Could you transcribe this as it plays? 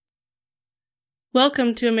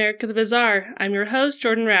Welcome to America the Bizarre. I'm your host,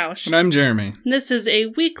 Jordan Roush. And I'm Jeremy. And this is a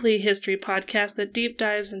weekly history podcast that deep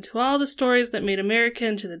dives into all the stories that made America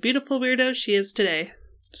into the beautiful weirdo she is today.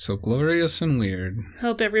 So glorious and weird.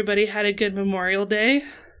 Hope everybody had a good Memorial Day.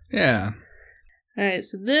 Yeah. Alright,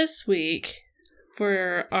 so this week,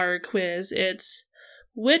 for our quiz, it's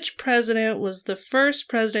which president was the first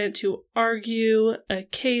president to argue a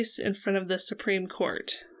case in front of the Supreme Court?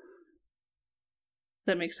 Does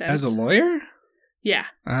that make sense? As a lawyer? Yeah.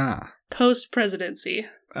 Ah. Post-presidency.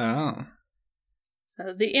 Oh.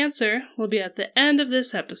 So the answer will be at the end of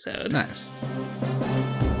this episode. Nice.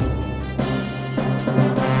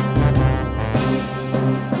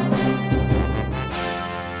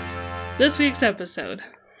 This week's episode.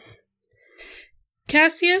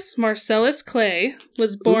 Cassius Marcellus Clay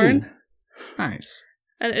was born... Ooh. Nice.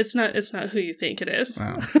 It's not who you think it is.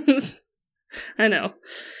 Wow. I know.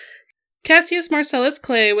 Cassius Marcellus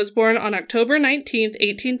Clay was born on October 19th,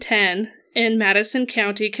 1810, in Madison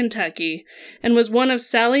County, Kentucky, and was one of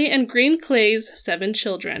Sally and Green Clay's 7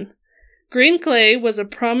 children. Green Clay was a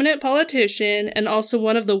prominent politician and also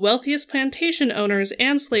one of the wealthiest plantation owners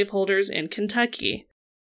and slaveholders in Kentucky.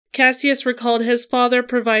 Cassius recalled his father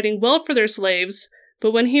providing well for their slaves,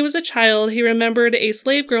 but when he was a child, he remembered a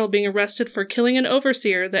slave girl being arrested for killing an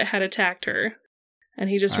overseer that had attacked her.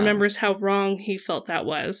 And he just remembers how wrong he felt that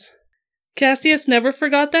was. Cassius never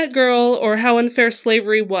forgot that girl or how unfair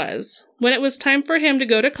slavery was. When it was time for him to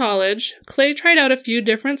go to college, Clay tried out a few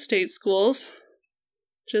different state schools.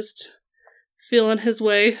 Just feeling his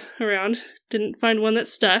way around. Didn't find one that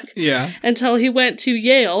stuck. Yeah. Until he went to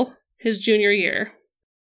Yale his junior year.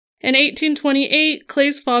 In 1828,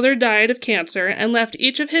 Clay's father died of cancer and left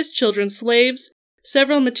each of his children slaves,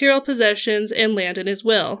 several material possessions, and land in his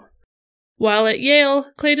will. While at Yale,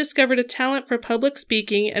 Clay discovered a talent for public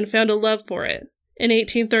speaking and found a love for it. In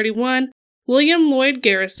 1831, William Lloyd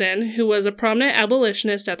Garrison, who was a prominent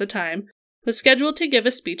abolitionist at the time, was scheduled to give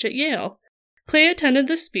a speech at Yale. Clay attended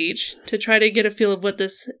the speech to try to get a feel of what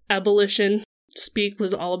this abolition speak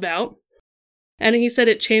was all about, and he said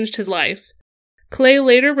it changed his life. Clay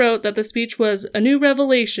later wrote that the speech was a new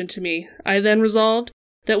revelation to me. I then resolved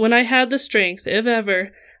that when I had the strength, if ever,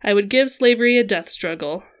 I would give slavery a death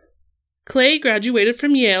struggle. Clay graduated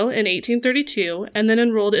from Yale in 1832 and then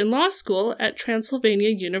enrolled in law school at Transylvania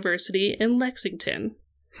University in Lexington.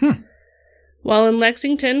 While in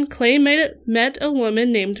Lexington, Clay met a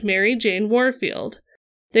woman named Mary Jane Warfield.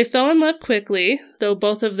 They fell in love quickly, though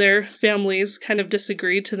both of their families kind of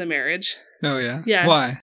disagreed to the marriage. Oh, yeah? Yeah. Why?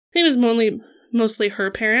 I think it was mostly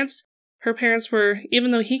her parents. Her parents were,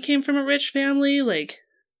 even though he came from a rich family,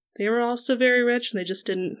 they were also very rich, and they just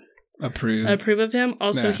didn't approve of him.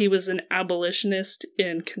 Also, Yeah. He was an abolitionist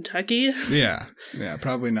in Kentucky. Yeah. Yeah,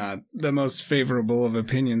 probably not the most favorable of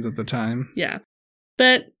opinions at the time. Yeah.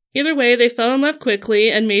 But either way, they fell in love quickly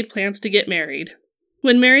and made plans to get married.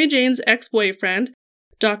 When Mary Jane's ex-boyfriend,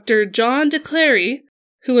 Dr. John DeClary,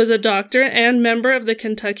 who was a doctor and member of the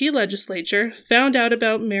Kentucky legislature, found out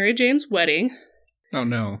about Mary Jane's wedding, Oh,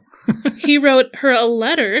 no. he wrote her a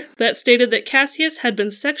letter that stated that Cassius had been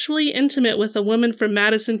sexually intimate with a woman from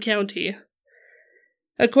Madison County.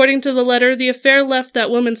 According to the letter, the affair left that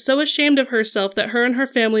woman so ashamed of herself that her and her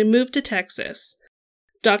family moved to Texas.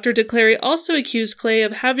 Dr. DeClary also accused Clay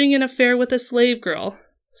of having an affair with a slave girl.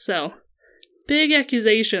 So, big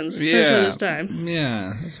accusations, especially this time.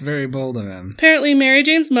 Yeah, it's very bold of him. Apparently, Mary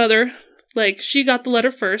Jane's mother, she got the letter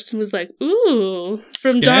first and was like, ooh,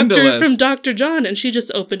 from Dr. John, and she just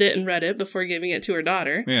opened it and read it before giving it to her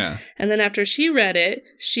daughter. Yeah. And then after she read it,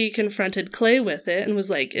 she confronted Clay with it and was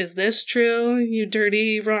like, is this true, you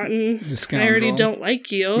dirty, rotten, I already don't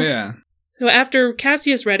like you. Yeah. So after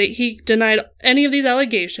Cassius read it, he denied any of these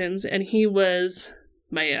allegations, and he was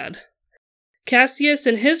mad. Cassius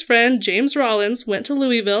and his friend, James Rollins, went to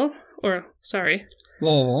Louisville.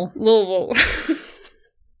 Louisville.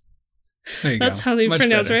 There you That's go. how they Much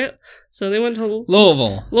pronounce better. it. So they went to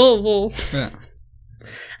Louisville. Yeah.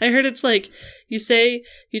 I heard it's like, you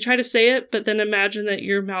try to say it, but then imagine that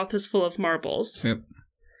your mouth is full of marbles. Yep.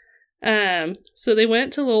 So they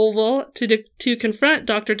went to Louisville to confront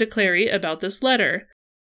Dr. DeClary about this letter.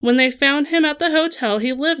 When they found him at the hotel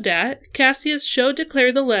he lived at, Cassius showed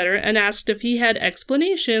DeClary the letter and asked if he had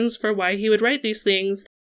explanations for why he would write these things,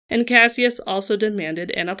 and Cassius also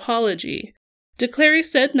demanded an apology. DeClary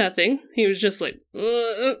said nothing. He was just like,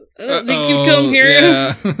 I don't think you'd come here.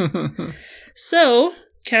 Yeah. So,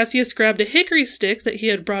 Cassius grabbed a hickory stick that he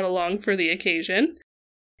had brought along for the occasion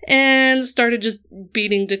and started just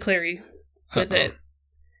beating DeClary with it.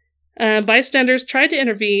 Bystanders tried to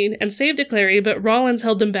intervene and save DeClary, but Rollins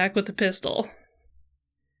held them back with a pistol.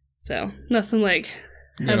 So, nothing like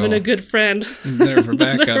Good having a old- good friend There for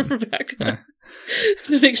there backup. for backup. Yeah.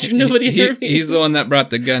 To make sure nobody hears me. He's the one that brought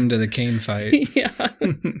the gun to the Kane fight. Yeah.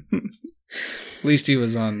 At least he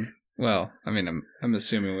was on. Well, I mean, I'm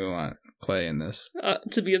assuming we want Clay in this.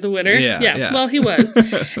 To be the winner? Yeah. Well, he was.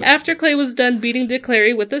 After Clay was done beating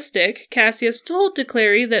DeClary with a stick, Cassius told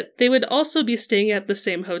DeClary that they would also be staying at the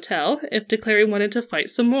same hotel if DeClary wanted to fight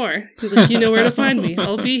some more. He's like, you know where to find me.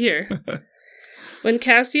 I'll be here. When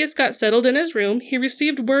Cassius got settled in his room, he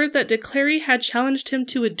received word that DeClary had challenged him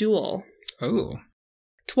to a duel. Oh.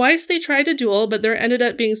 Twice they tried to duel, but there ended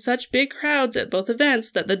up being such big crowds at both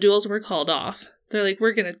events that the duels were called off. They're like,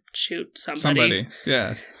 we're going to shoot somebody.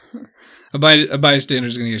 Yeah. A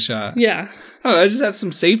bystander's going to get shot. Yeah. I just have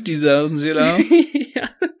some safety zones, you know? Yeah.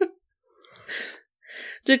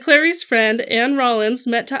 DeClary's friend, Ann Rollins,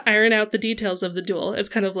 met to iron out the details of the duel. It's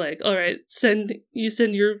kind of like, all right, send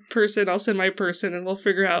your person, I'll send my person, and we'll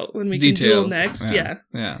figure out when we can duel next.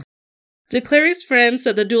 Yeah. DeClary's friend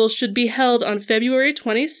said the duel should be held on February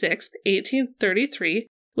 26th, 1833,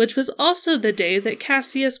 which was also the day that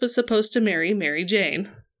Cassius was supposed to marry Mary Jane.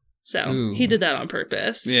 So, He did that on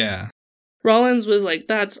purpose. Yeah. Rollins was like,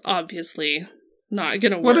 that's obviously not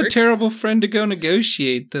gonna work. What a terrible friend to go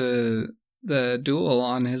negotiate the duel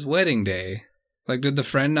on his wedding day. Like, did the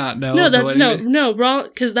friend not know?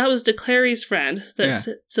 Because that was DeClary's friend.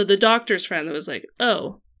 So the doctor's friend that was like,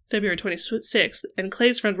 oh, February 26th. And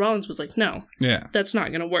Clay's friend Rollins was like, no, that's not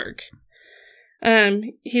going to work.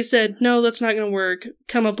 He said, no, that's not going to work.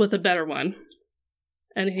 Come up with a better one.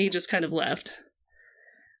 And he just kind of left.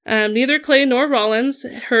 Neither Clay nor Rollins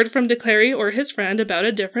heard from DeClary or his friend about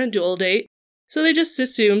a different duel date. So they just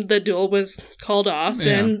assumed the duel was called off,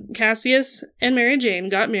 and Cassius and Mary Jane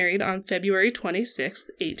got married on February 26th,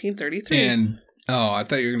 1833. And, I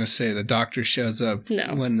thought you were going to say the doctor shows up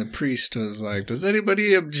when the priest was like, does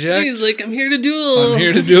anybody object? He's like, I'm here to duel. I'm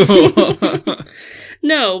here to duel.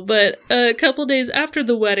 No, but a couple days after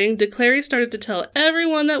the wedding, DeClary started to tell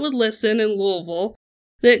everyone that would listen in Louisville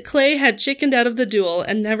that Clay had chickened out of the duel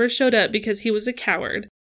and never showed up because he was a coward,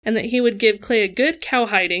 and that he would give Clay a good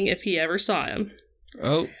cowhiding if he ever saw him.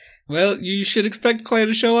 Oh, well, you should expect Clay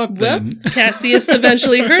to show up then. Well, Cassius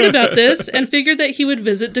eventually heard about this and figured that he would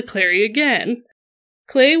visit DeClary again.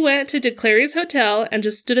 Clay went to DeClary's hotel and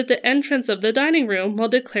just stood at the entrance of the dining room while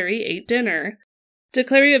DeClary ate dinner.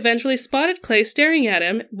 DeClary eventually spotted Clay staring at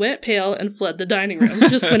him, went pale, and fled the dining room.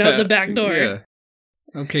 Just went out the back door. Yeah.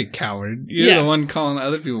 Okay, coward. You're the one calling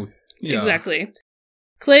other people. Yeah. Exactly.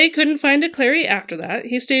 Clay couldn't find DeClary after that.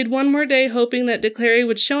 He stayed one more day hoping that DeClary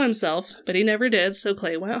would show himself, but he never did, so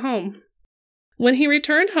Clay went home. When he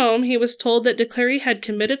returned home, he was told that DeClary had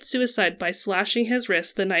committed suicide by slashing his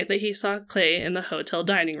wrist the night that he saw Clay in the hotel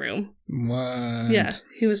dining room. What? Yeah,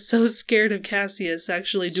 he was so scared of Cassius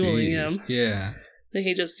actually dueling him. Yeah. That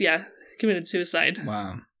he just, committed suicide.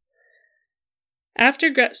 Wow.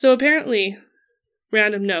 So apparently,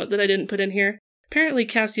 random note that I didn't put in here, apparently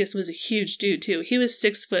Cassius was a huge dude too. He was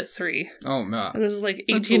 6'3". Oh no. And this is like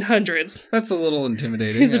 1800s. That's a little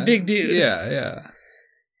intimidating. He's a big dude. Yeah.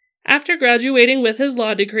 After graduating with his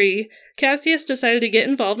law degree, Cassius decided to get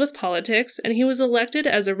involved with politics, and he was elected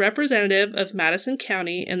as a representative of Madison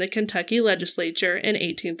County in the Kentucky legislature in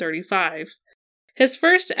 1835. His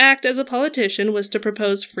first act as a politician was to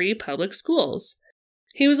propose free public schools.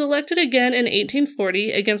 He was elected again in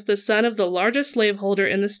 1840 against the son of the largest slaveholder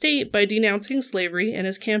in the state by denouncing slavery in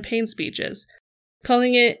his campaign speeches,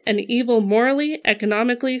 calling it an evil morally,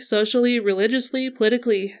 economically, socially, religiously,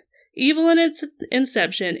 politically, evil in its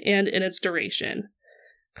inception and in its duration.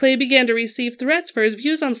 Clay began to receive threats for his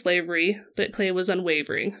views on slavery, but Clay was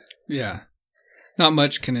unwavering. Yeah. Not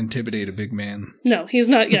much can intimidate a big man. No, he's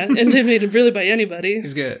not, intimidated really by anybody.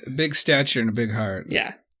 He's got a big stature and a big heart.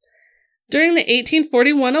 Yeah. During the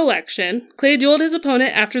 1841 election, Clay dueled his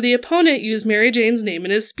opponent after the opponent used Mary Jane's name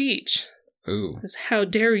in his speech. Ooh. How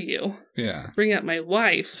dare you? Yeah. Bring up my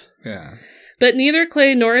wife. Yeah. But neither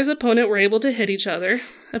Clay nor his opponent were able to hit each other.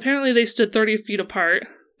 Apparently they stood 30 feet apart.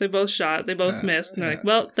 They both shot. They both missed. And they're like,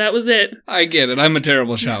 well, that was it. I get it. I'm a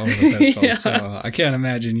terrible shot with a pistol, so I can't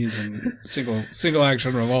imagine using single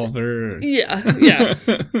action revolver. Yeah.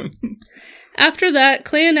 After that,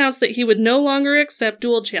 Clay announced that he would no longer accept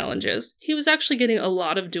duel challenges. He was actually getting a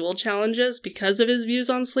lot of duel challenges because of his views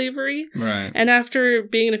on slavery. Right. And after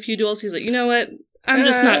being in a few duels, he's like, you know what? I'm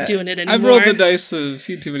just not doing it anymore. I've rolled the dice a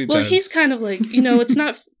few too many times. Well, he's kind of like, it's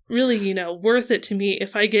not really, worth it to me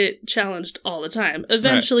if I get challenged all the time.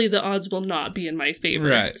 Eventually, the odds will not be in my favor.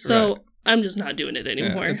 Right. So I'm just not doing it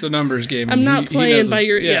anymore. Yeah, it's a numbers game. I'm not playing by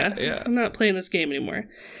your... Yeah. I'm not playing this game anymore.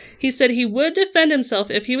 He said he would defend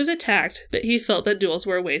himself if he was attacked, but he felt that duels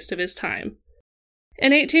were a waste of his time.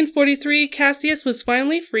 In 1843, Cassius was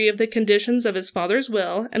finally free of the conditions of his father's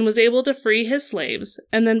will and was able to free his slaves,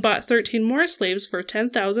 and then bought 13 more slaves for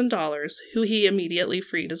 $10,000, who he immediately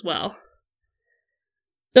freed as well.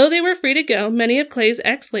 Though they were free to go, many of Clay's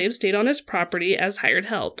ex-slaves stayed on his property as hired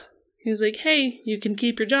help. He was like, hey, you can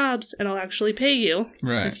keep your jobs, and I'll actually pay you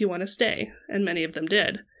if you want to stay. And many of them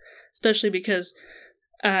did, especially because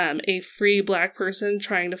a free black person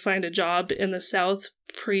trying to find a job in the South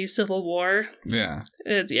pre-Civil War. Yeah.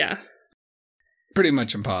 Yeah. Pretty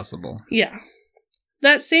much impossible. Yeah.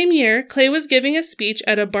 That same year, Clay was giving a speech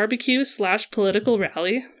at a barbecue/political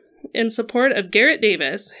rally in support of Garrett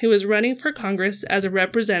Davis, who was running for Congress as a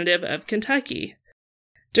representative of Kentucky.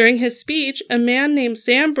 During his speech, a man named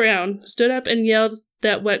Sam Brown stood up and yelled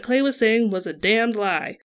that what Clay was saying was a damned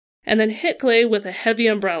lie, and then hit Clay with a heavy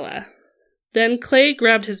umbrella. Then Clay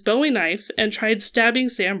grabbed his Bowie knife and tried stabbing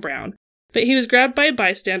Sam Brown, but he was grabbed by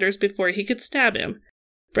bystanders before he could stab him.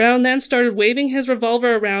 Brown then started waving his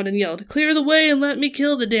revolver around and yelled, "Clear the way and let me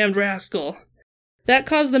kill the damned rascal." That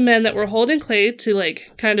caused the men that were holding Clay to,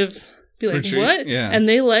 kind of be like, retreat. What? Yeah. And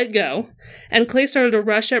they let go. And Clay started to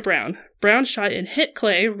rush at Brown. Brown shot and hit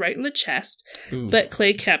Clay right in the chest, but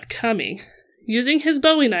Clay kept coming. Using his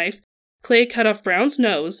Bowie knife, Clay cut off Brown's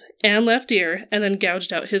nose and left ear and then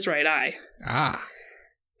gouged out his right eye. Ah.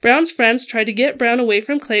 Brown's friends tried to get Brown away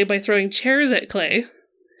from Clay by throwing chairs at Clay.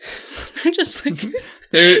 They're just like...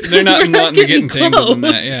 They're not wanting to get entangled in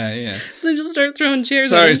that. Yeah. They just start throwing chairs at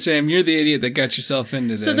Sorry, him. Sam, you're the idiot that got yourself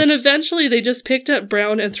into this. So then eventually they just picked up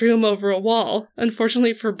Brown and threw him over a wall.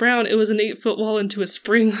 Unfortunately for Brown, it was an 8-foot wall into a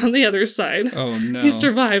spring on the other side. Oh, no. He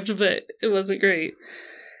survived, but it wasn't great.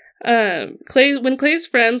 When Clay's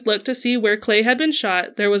friends looked to see where Clay had been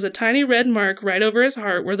shot, there was a tiny red mark right over his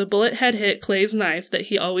heart where the bullet had hit Clay's knife that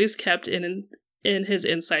he always kept in his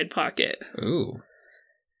inside pocket. Ooh.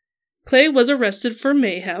 Clay was arrested for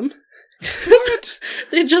mayhem. What?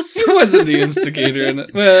 They just... He wasn't the instigator in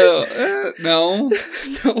it. Well, no.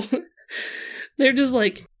 No. They're just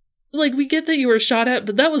like, we get that you were shot at,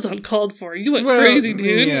 but that was uncalled for. You went crazy,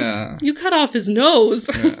 dude. Yeah. You cut off his nose.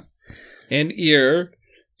 Yeah. And ear.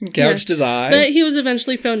 Gouged his eye. But he was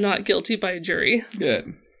eventually found not guilty by a jury. Good.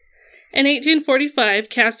 In 1845,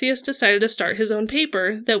 Cassius decided to start his own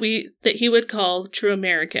paper that he would call True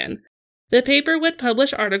American. The paper would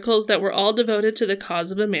publish articles that were all devoted to the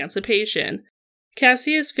cause of emancipation.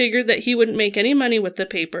 Cassius figured that he wouldn't make any money with the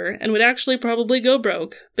paper and would actually probably go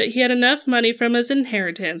broke, but he had enough money from his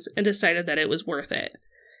inheritance and decided that it was worth it.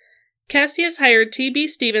 Cassius hired T.B.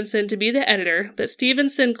 Stevenson to be the editor, but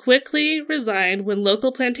Stevenson quickly resigned when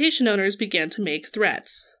local plantation owners began to make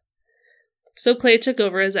threats. So Clay took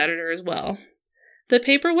over as editor as well. The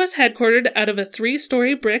paper was headquartered out of a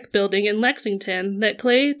 3-story brick building in Lexington that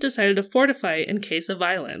Clay decided to fortify in case of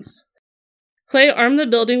violence. Clay armed the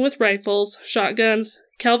building with rifles, shotguns,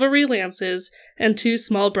 cavalry lances, and 2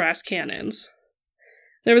 small brass cannons.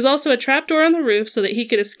 There was also a trapdoor on the roof so that he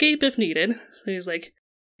could escape if needed. So he's like,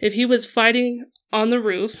 if he was fighting on the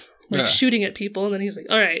roof, shooting at people, and then he's like,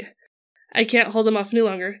 all right, I can't hold him off any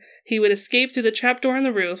longer, he would escape through the trapdoor on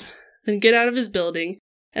the roof, then get out of his building,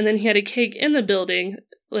 and then he had a keg in the building,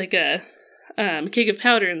 like a keg of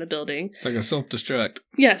powder in the building. Like a self-destruct.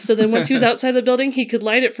 Yeah, so then once he was outside the building, he could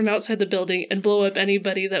light it from outside the building and blow up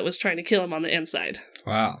anybody that was trying to kill him on the inside.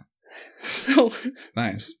 Wow. So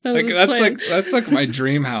nice. That That's like my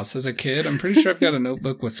dream house as a kid. I'm pretty sure I've got a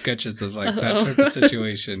notebook with sketches of that type of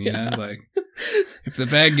situation, you know? Like if the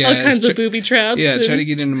bad guys all kinds of booby traps. Yeah, try to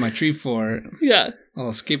get into my tree fort. Yeah. I'll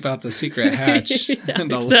escape out the secret hatch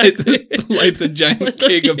and I'll exactly. light the giant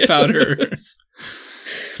keg of powder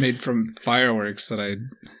made from fireworks that I,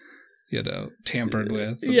 tampered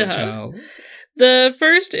with as a child. The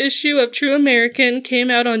first issue of True American came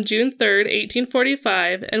out on June 3rd,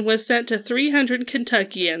 1845, and was sent to 300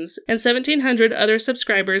 Kentuckians and 1,700 other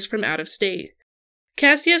subscribers from out of state.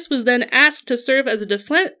 Cassius was then asked to serve as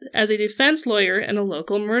a defense lawyer in a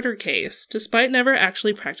local murder case, despite never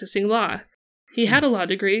actually practicing law. He had a law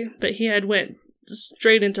degree, but he had went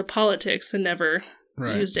straight into politics and never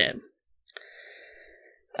used it.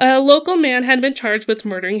 A local man had been charged with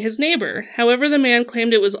murdering his neighbor. However, the man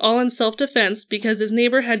claimed it was all in self-defense because his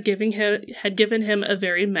neighbor had given him a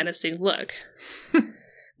very menacing look.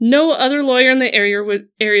 No other lawyer in the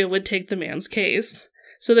area would take the man's case.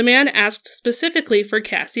 So the man asked specifically for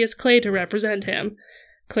Cassius Clay to represent him.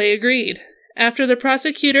 Clay agreed. After the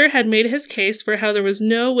prosecutor had made his case for how there was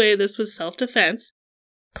no way this was self-defense,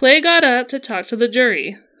 Clay got up to talk to the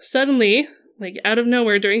jury. Suddenly, like out of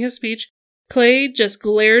nowhere during his speech, Clay just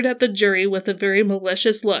glared at the jury with a very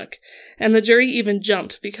malicious look, and the jury even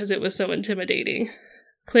jumped because it was so intimidating.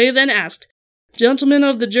 Clay then asked, "Gentlemen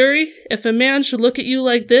of the jury, if a man should look at you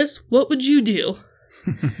like this, what would you do?"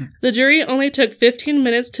 The jury only took 15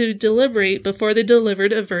 minutes to deliberate before they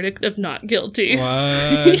delivered a verdict of not guilty.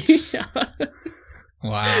 What? Yeah.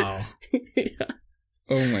 Wow. Yeah.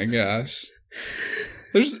 Oh my gosh.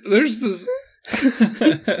 There's this...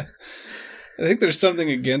 I think there's something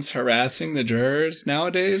against harassing the jurors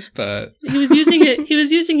nowadays, but... He was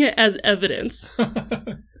using it as evidence.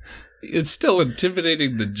 It's still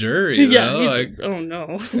intimidating the jury, though. Yeah, he's like, oh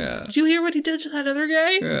no. Yeah. Did you hear what he did to that other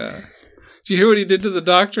guy? Yeah. Did you hear what he did to the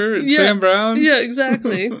doctor and Sam Brown? Yeah,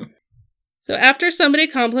 exactly. So after somebody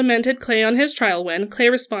complimented Clay on his trial win, Clay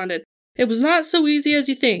responded, "It was not so easy as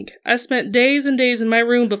you think. I spent days and days in my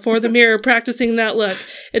room before the mirror practicing that look.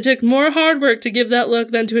 It took more hard work to give that look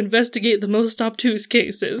than to investigate the most obtuse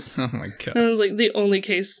cases." Oh my god. That was like the only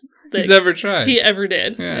case that he's ever tried. He ever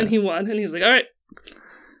did. Yeah. And he won. And he's like, all right,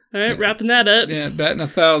 wrapping that up. Yeah, batting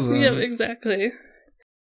 1,000. Yeah, exactly.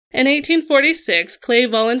 In 1846, Clay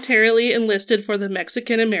voluntarily enlisted for the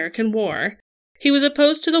Mexican-American War. He was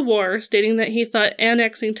opposed to the war, stating that he thought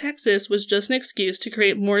annexing Texas was just an excuse to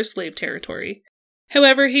create more slave territory.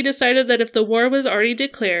 However, he decided that if the war was already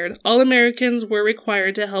declared, all Americans were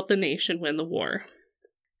required to help the nation win the war.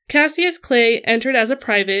 Cassius Clay entered as a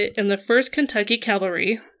private in the 1st Kentucky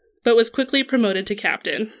Cavalry, but was quickly promoted to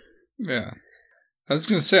captain. Yeah. I was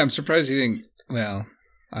going to say, I'm surprised he didn't, well...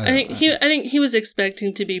 I think he was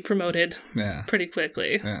expecting to be promoted pretty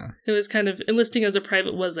quickly. Yeah. It was kind of, enlisting as a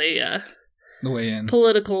private was a the way in.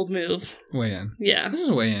 Political move. Way in. Yeah. This is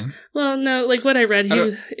a way in. Well, no, like what I read,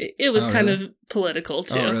 it was kind really? of political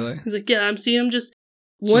too. Oh, really? He's like, yeah, I'm just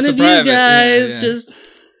one of private. you guys yeah. just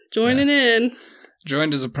joining in.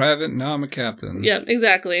 Joined as a private, now I'm a captain. Yeah,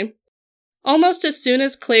 exactly. Almost as soon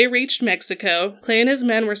as Clay reached Mexico, Clay and his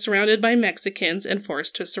men were surrounded by Mexicans and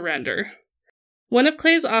forced to surrender. One of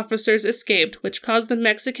Clay's officers escaped, which caused the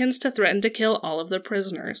Mexicans to threaten to kill all of the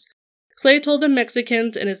prisoners. Clay told the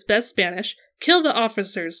Mexicans in his best Spanish, "Kill the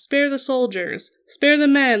officers, spare the soldiers, spare the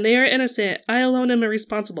men, they are innocent, I alone am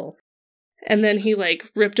responsible." And then he,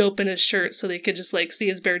 ripped open his shirt so they could just, see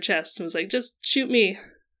his bare chest and was like, "Just shoot me,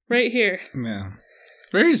 right here." Yeah.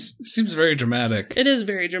 Seems very dramatic. It is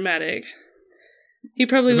very dramatic. He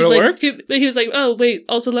probably was like, he was like, "Oh, wait,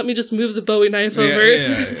 also let me just move the Bowie knife over."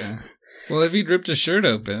 Yeah. Well, if he'd ripped his shirt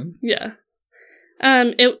open. Yeah.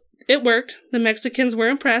 It worked. The Mexicans were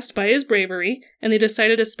impressed by his bravery, and they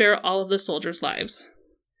decided to spare all of the soldiers' lives.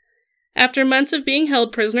 After months of being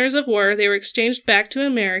held prisoners of war, they were exchanged back to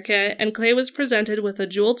America, and Clay was presented with a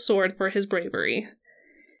jeweled sword for his bravery.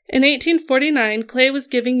 In 1849, Clay was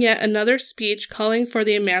giving yet another speech calling for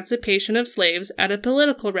the emancipation of slaves at a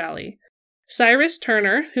political rally. Cyrus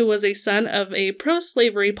Turner, who was a son of a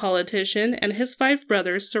pro-slavery politician, and his 5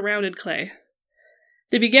 brothers surrounded Clay.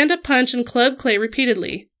 They began to punch and club Clay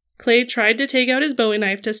repeatedly. Clay tried to take out his Bowie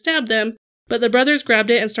knife to stab them, but the brothers grabbed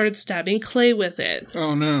it and started stabbing Clay with it.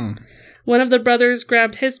 Oh no. One of the brothers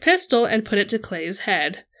grabbed his pistol and put it to Clay's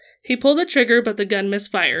head. He pulled the trigger, but the gun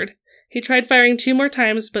misfired. He tried firing 2 more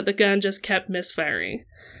times, but the gun just kept misfiring.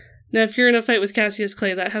 Now, if you're in a fight with Cassius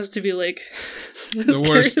Clay, that has to be the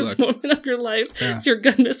scariest moment of your life. Yeah. It's your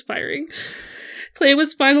gun misfiring. Clay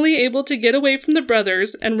was finally able to get away from the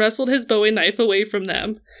brothers and wrestled his Bowie knife away from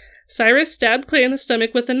them. Cyrus stabbed Clay in the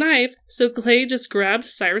stomach with a knife, so Clay just grabbed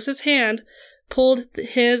Cyrus's hand, pulled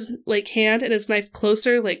his hand and his knife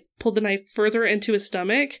closer, pulled the knife further into his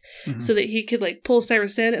stomach, so that he could pull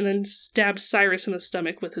Cyrus in, and then stabbed Cyrus in the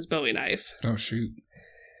stomach with his Bowie knife. Oh shoot.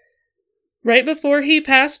 Right before he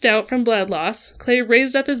passed out from blood loss, Clay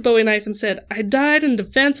raised up his Bowie knife and said, "I died in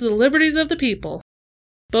defense of the liberties of the people."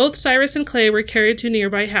 Both Cyrus and Clay were carried to a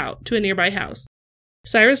nearby house.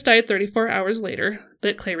 Cyrus died 34 hours later,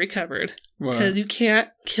 but Clay recovered. Because you can't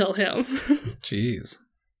kill him. Jeez.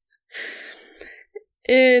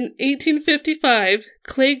 In 1855,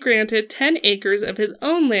 Clay granted 10 acres of his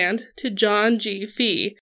own land to John G.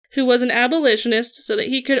 Fee, who was an abolitionist, so that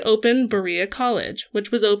he could open Berea College,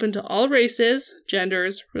 which was open to all races,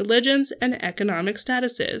 genders, religions, and economic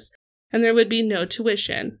statuses, and there would be no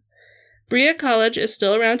tuition. Berea College is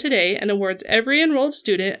still around today and awards every enrolled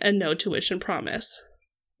student a no tuition promise.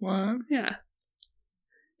 What? Yeah.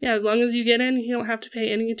 Yeah, as long as you get in, you don't have to pay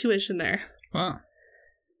any tuition there. Wow.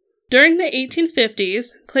 During the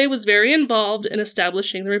 1850s, Clay was very involved in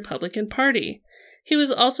establishing the Republican Party. He was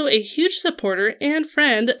also a huge supporter and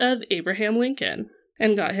friend of Abraham Lincoln,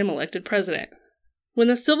 and got him elected president. When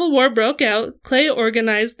the Civil War broke out, Clay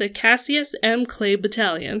organized the Cassius M. Clay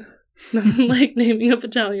Battalion. Nothing like naming a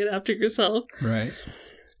battalion after yourself. Right.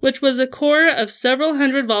 Which was a corps of several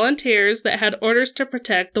hundred volunteers that had orders to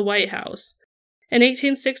protect the White House. In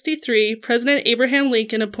 1863, President Abraham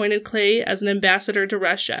Lincoln appointed Clay as an ambassador to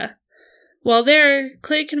Russia. While there,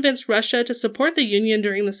 Clay convinced Russia to support the Union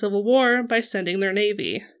during the Civil War by sending their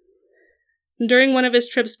navy. During one of his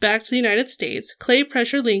trips back to the United States, Clay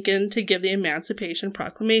pressured Lincoln to give the Emancipation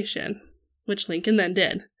Proclamation, which Lincoln then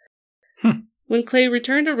did. When Clay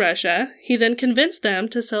returned to Russia, he then convinced them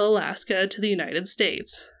to sell Alaska to the United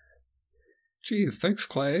States. Jeez, thanks,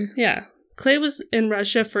 Clay. Yeah. Clay was in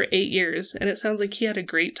Russia for 8 years, and it sounds like he had a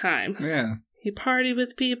great time. Yeah. He partied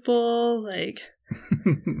with people,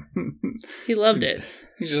 he loved it.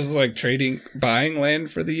 He's just buying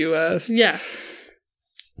land for the U.S. Yeah.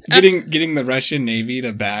 Getting the Russian Navy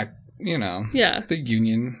to back, the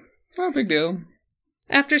Union. Not a big deal.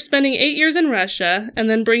 After spending 8 years in Russia, and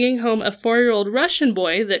then bringing home a 4-year-old Russian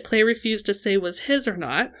boy that Clay refused to say was his or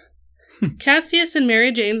not, Cassius and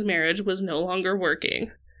Mary Jane's marriage was no longer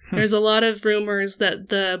working. There's a lot of rumors that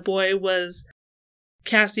the boy was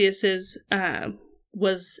Cassius's,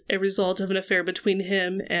 was a result of an affair between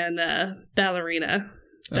him and a ballerina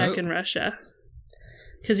back in Russia.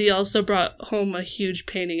 Because he also brought home a huge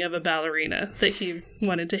painting of a ballerina that he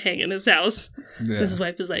wanted to hang in his house. Yeah. His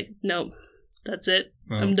wife was like, nope, that's it.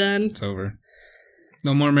 Well, I'm done. It's over.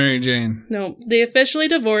 No more Mary Jane. No. They officially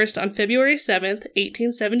divorced on February 7th,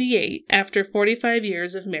 1878, after 45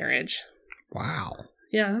 years of marriage. Wow.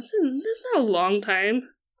 Yeah, that's not a long time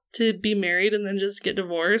to be married and then just get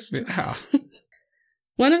divorced. Yeah.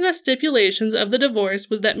 One of the stipulations of the divorce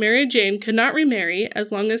was that Mary Jane could not remarry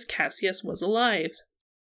as long as Cassius was alive.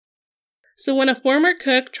 So when a former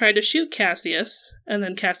cook tried to shoot Cassius, and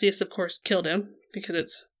then Cassius, of course, killed him, because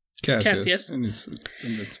it's Cassius. And he's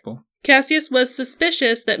invincible. Cassius was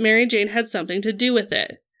suspicious that Mary Jane had something to do with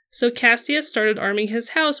it. So Cassius started arming his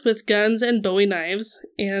house with guns and Bowie knives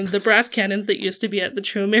and the brass cannons that used to be at the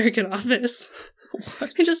True American office.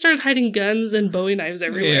 What? He just started hiding guns and Bowie knives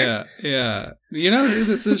everywhere. Yeah. You know who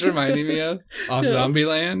this is reminding me of? Off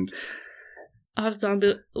Zombieland? Off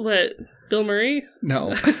Zombie... What? Bill Murray?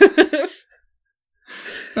 No.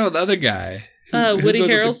 No, the other guy. Woody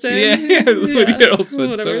Harrelson? Yeah, Woody Harrelson.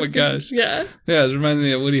 Whatever, oh my gosh. Yeah. Yeah, it reminds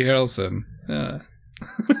me of Woody Harrelson. Yeah.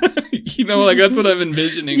 That's what I'm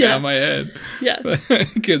envisioning now in my head. Yeah.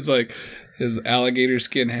 Because, his alligator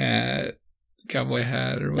skin hat, cowboy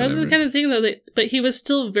hat, or whatever. That's the kind of thing, though, but he was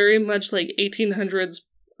still very much 1800s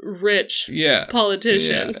rich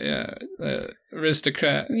politician. Yeah.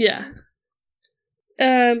 Aristocrat. Yeah.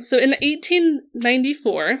 So in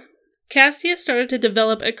 1894, Cassius started to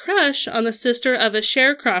develop a crush on the sister of a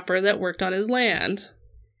sharecropper that worked on his land.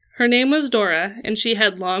 Her name was Dora, and she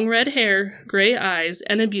had long red hair, gray eyes,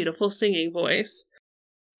 and a beautiful singing voice.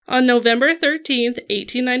 On November 13th,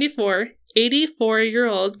 1894,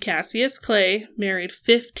 84-year-old Cassius Clay married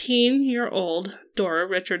 15-year-old Dora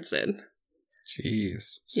Richardson.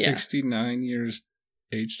 Jeez. 69 years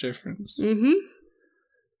age difference. Mm-hmm.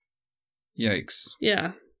 Yikes.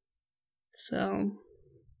 Yeah. So,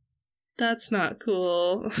 that's not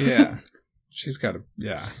cool. Yeah. She's got a...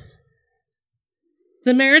 Yeah.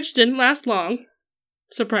 The marriage didn't last long.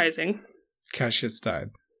 Surprising. Cassius died.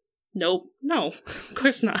 Nope. No. Of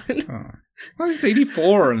course not. Oh. Well, he's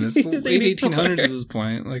 84 and it's late 1800s at this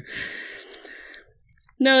point.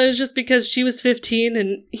 No, it was just because she was 15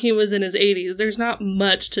 and he was in his 80s. There's not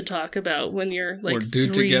much to talk about when you're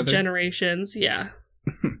 3 generations. Yeah.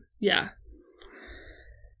 Yeah.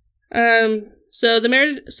 So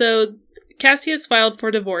Cassius filed for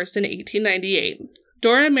divorce in 1898.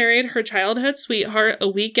 Dora married her childhood sweetheart a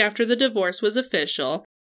week after the divorce was official,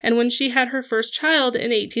 and when she had her first child in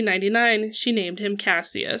 1899, she named him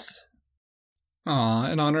Cassius. Aw,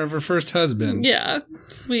 in honor of her first husband. Yeah,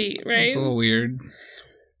 sweet, right? That's a little weird.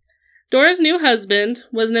 Dora's new husband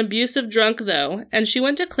was an abusive drunk, though, and she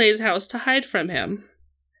went to Clay's house to hide from him.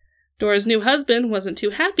 Dora's new husband wasn't too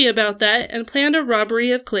happy about that and planned a robbery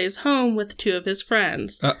of Clay's home with 2 of his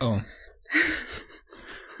friends. Uh-oh.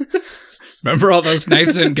 Remember all those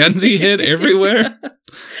knives and guns he hid everywhere?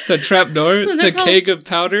 The trap door? The keg of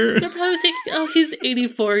powder? They're probably thinking, oh, he's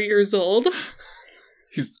 84 years old.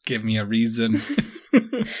 He's give me a reason.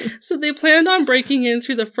 So they planned on breaking in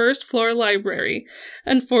through the first floor library.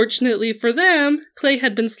 Unfortunately for them, Clay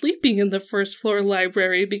had been sleeping in the first floor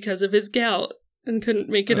library because of his gout and couldn't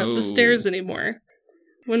make it up the stairs anymore.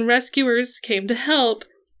 When rescuers came to help,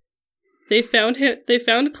 they found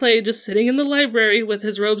Clay just sitting in the library with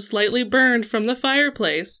his robe slightly burned from the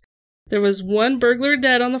fireplace. There was one burglar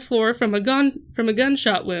dead on the floor from a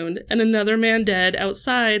gunshot wound, and another man dead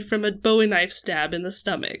outside from a Bowie knife stab in the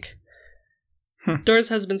stomach. Dora's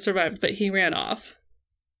husband survived, but he ran off.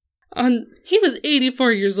 He was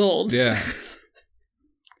 84 years old. Yeah.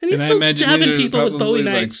 And he's still stabbing people with Bowie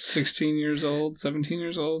knives. Like 16 years old, 17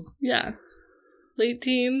 years old? Yeah. Late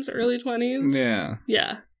teens, early 20s. Yeah.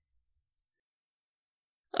 Yeah.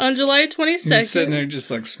 On July 22nd... He's sitting there just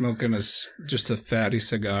like smoking just a fatty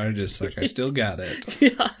cigar, just like, I still got it.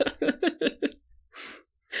 Yeah.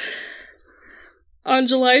 On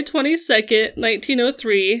July 22nd,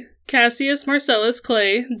 1903, Cassius Marcellus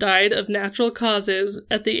Clay died of natural causes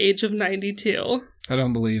at the age of 92. I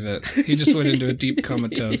don't believe it. He just went into a deep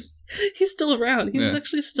comatose. He's still around. He's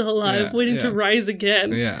actually still alive, waiting to rise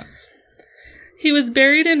again. Yeah. He was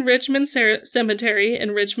buried in Richmond Cemetery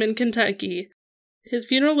in Richmond, Kentucky. His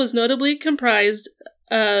funeral was notably comprised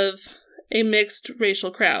of a mixed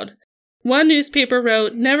racial crowd. One newspaper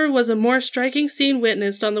wrote, "Never was a more striking scene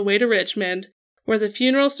witnessed on the way to Richmond, where the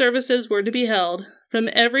funeral services were to be held. From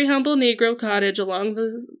every humble Negro cottage along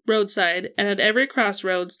the roadside and at every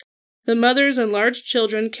crossroads, the mothers and large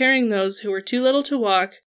children carrying those who were too little to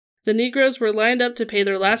walk, the Negroes were lined up to pay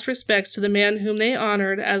their last respects to the man whom they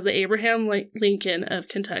honored as the Abraham Lincoln of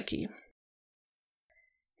Kentucky."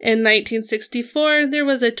 In 1964, there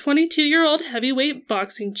was a 22-year-old heavyweight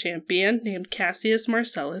boxing champion named Cassius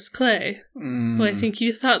Marcellus Clay, who I think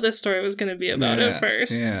you thought this story was going to be about at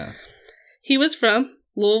first. Yeah. He was from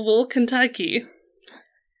Louisville, Kentucky.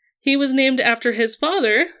 He was named after his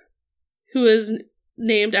father, who is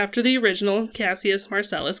named after the original Cassius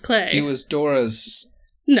Marcellus Clay. He was Dora's...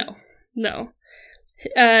 No.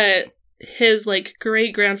 His,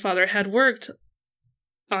 great-grandfather had worked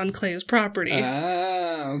on Clay's property.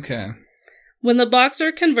 Ah, okay. When the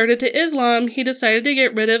boxer converted to Islam, he decided to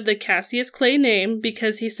get rid of the Cassius Clay name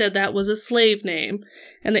because he said that was a slave name,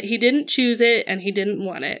 and that he didn't choose it and he didn't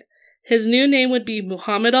want it. His new name would be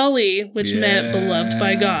Muhammad Ali, which meant beloved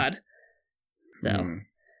by God. So,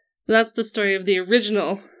 that's the story of the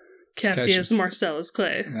original Cassius Marcellus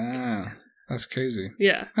Clay. Ah, that's crazy.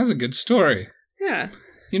 Yeah. That's a good story. Yeah.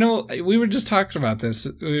 You know, we were just talking about this.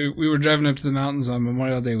 We were driving up to the mountains on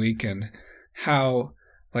Memorial Day weekend. How,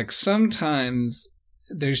 sometimes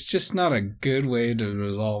there's just not a good way to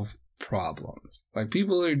resolve problems.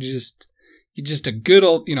 People are just a good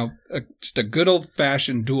old, just a good old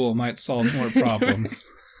fashioned duel might solve more problems.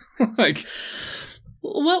 Didn't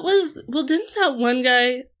that one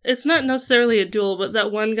guy, it's not necessarily a duel, but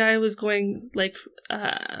that one guy was going,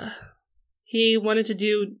 he wanted to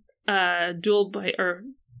do duel or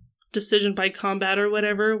decision by combat or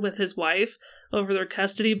whatever with his wife over their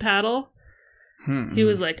custody battle. He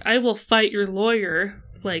was like, "I will fight your lawyer,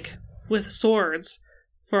 with swords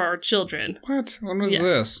for our children." What? When was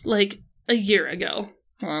this? A year ago.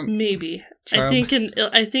 Maybe. I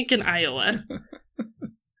think in Iowa.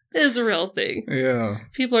 It is a real thing. Yeah.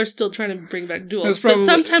 People are still trying to bring back duels. But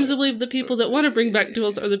sometimes I believe the people that want to bring back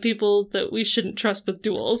duels are the people that we shouldn't trust with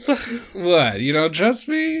duels. What? You don't trust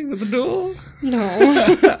me with a duel? No.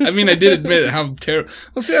 I mean, I did admit how terrible.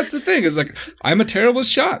 Well, see, that's the thing. Is I'm a terrible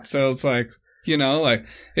shot. So it's it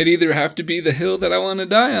either have to be the hill that I want to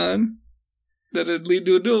die on that'd lead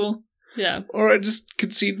to a duel. Yeah. Or I just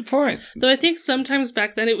concede the point. Though I think sometimes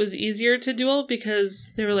back then it was easier to duel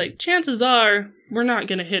because they were like, chances are we're not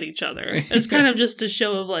going to hit each other. It's kind of just a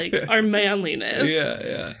show of our manliness.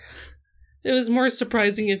 Yeah. It was more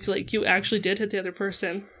surprising if you actually did hit the other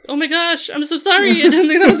person. Oh my gosh, I'm so sorry. I didn't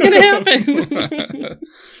think that was going to happen.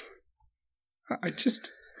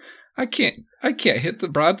 I can't hit the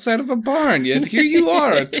broadside of a barn yet. Here you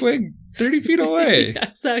are, a twig 30 feet away. Yeah,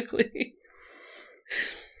 exactly.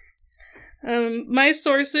 My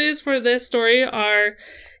sources for this story are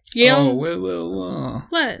Yale. Oh, whoa.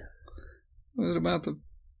 What? What about the...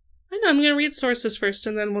 I know, I'm going to read sources first,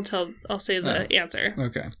 and then I'll say the answer.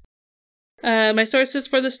 Okay. My sources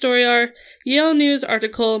for the story are Yale News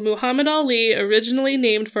article, Muhammad Ali, originally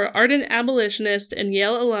named for ardent abolitionist and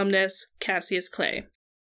Yale alumnus Cassius Clay.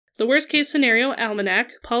 The Worst Case Scenario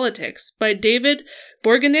Almanac, Politics, by David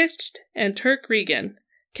Borgenich and Turk Regan.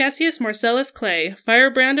 Cassius Marcellus Clay,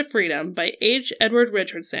 Firebrand of Freedom, by H. Edward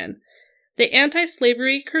Richardson. The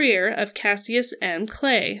Anti-Slavery Career of Cassius M.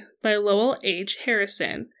 Clay, by Lowell H.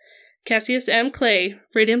 Harrison. Cassius M. Clay,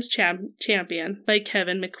 Freedom's Champion, by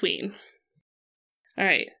Kevin McQueen.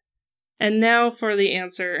 Alright, and now for the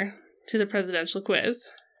answer to the presidential quiz.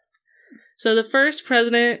 So the first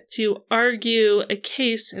president to argue a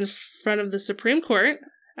case in front of the Supreme Court,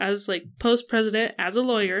 as post-president, as a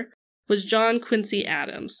lawyer, was John Quincy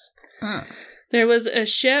Adams. There was a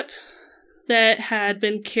ship that had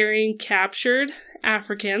been carrying captured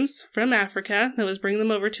Africans from Africa that was bringing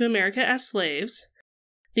them over to America as slaves.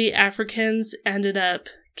 The Africans ended up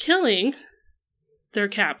killing their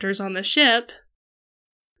captors on the ship.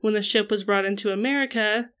 When the ship was brought into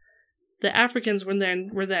America, the Africans were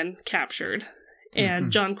then captured.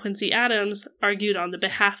 And John Quincy Adams argued on the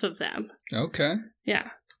behalf of them. Okay. Yeah.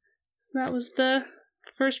 That was the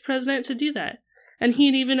first president to do that. And he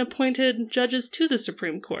had even appointed judges to the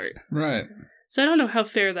Supreme Court. Right. So I don't know how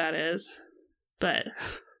fair that is, but...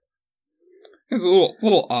 It's a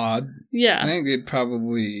little odd. Yeah. I think they'd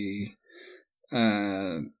probably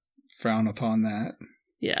frown upon that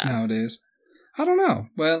nowadays. I don't know.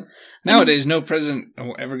 Well, nowadays, no president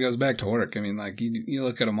ever goes back to work. I mean, like, you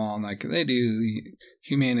look at them all, and, like, they do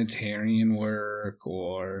humanitarian work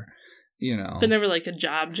or, you know. But never, like, a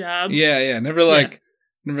job. Yeah. Never, like,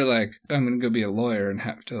 I'm going to go be a lawyer and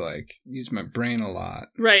have to, like, use my brain a lot.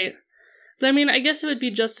 Right. But, I mean, I guess it would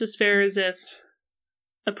be just as fair as if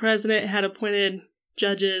a president had appointed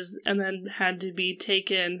judges and then had to be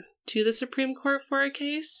taken to the Supreme Court for a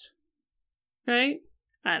case. Right?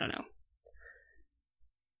 I don't know.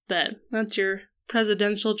 But that's your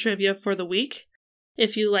presidential trivia for the week.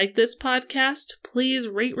 If you like this podcast, please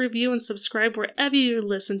rate, review, and subscribe wherever you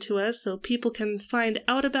listen to us so people can find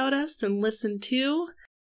out about us and listen too.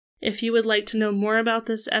 If you would like to know more about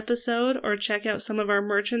this episode or check out some of our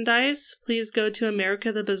merchandise, please go to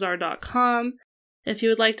americathebazaar.com. If you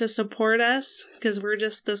would like to support us, because we're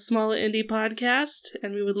just this small indie podcast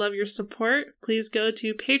and we would love your support, please go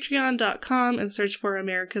to patreon.com and search for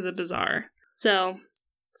America the Bazaar. So...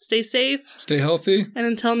 stay safe. Stay healthy. And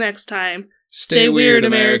until next time, stay weird,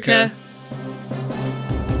 America.